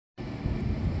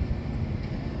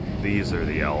These are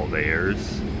the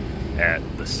elevators at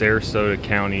the Sarasota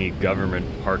County Government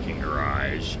Parking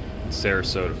Garage in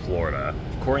Sarasota, Florida.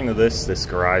 According to this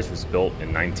garage was built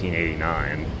in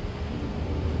 1989.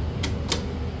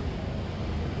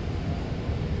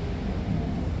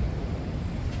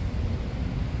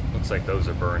 Looks like those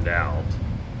are burned out.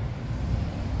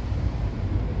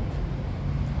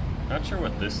 Not sure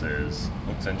what this is.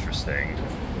 Looks interesting.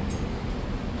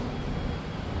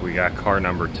 We got car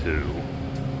number 2.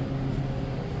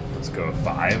 Let's go to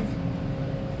 5.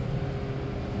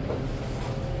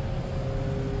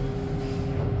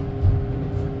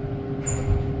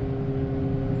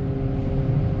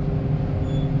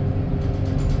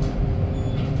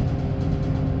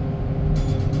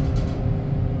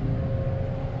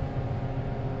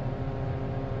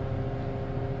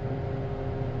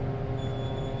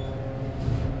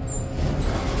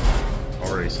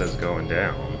 Already says going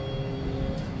down.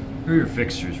 Here are your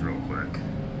fixtures real quick.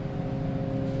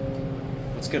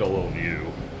 Let's get a little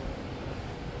view.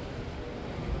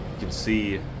 You can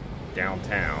see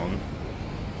downtown.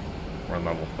 We're on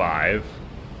level 5.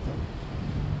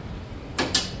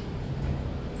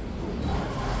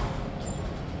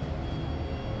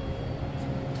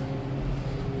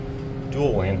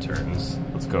 Dual lanterns.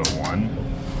 Let's go 1.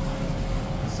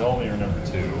 This is elevator number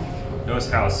 2.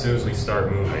 Notice how as soon as we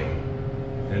start moving,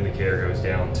 the indicator goes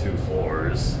down 2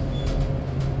 floors.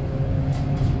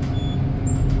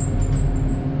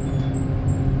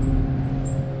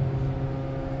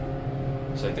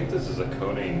 So I think this is a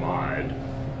Kone mod,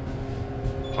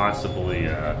 possibly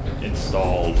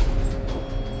installed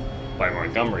by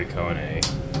Montgomery Kone,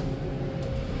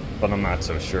 but I'm not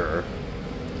so sure.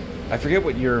 I forget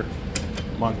what year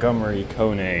Montgomery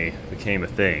Kone became a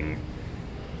thing.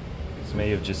 This may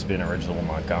have just been original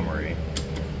Montgomery.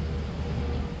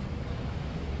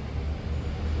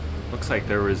 Looks like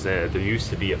there used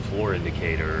to be a floor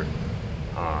indicator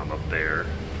up there,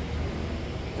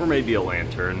 or maybe a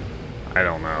lantern. I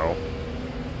don't know.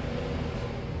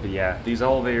 But yeah, these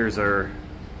elevators are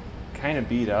kind of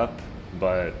beat up,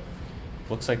 but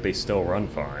looks like they still run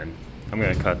fine. I'm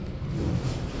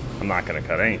not gonna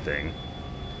cut anything.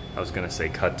 I was gonna say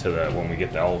cut to when we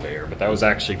get the elevator, but that was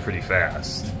actually pretty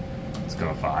fast. Let's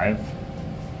go 5.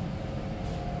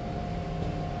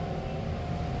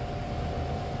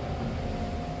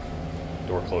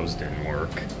 Door closed didn't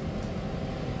work.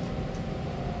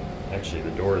 Actually,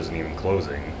 the door isn't even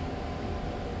closing.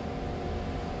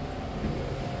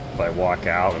 If I walk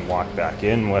out and walk back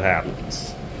in, what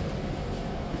happens?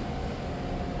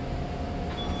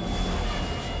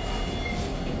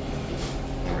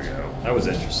 There we go. That was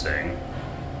interesting.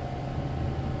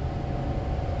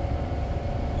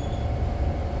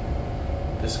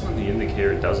 This one, the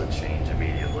indicator doesn't change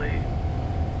immediately.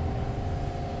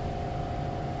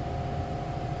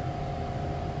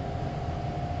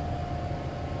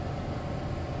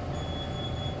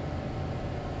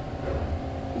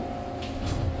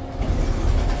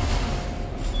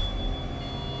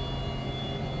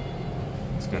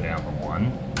 Go down to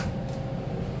 1.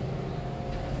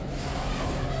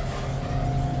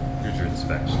 Here's your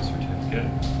inspection certificate.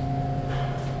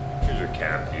 Here's your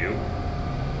cab view.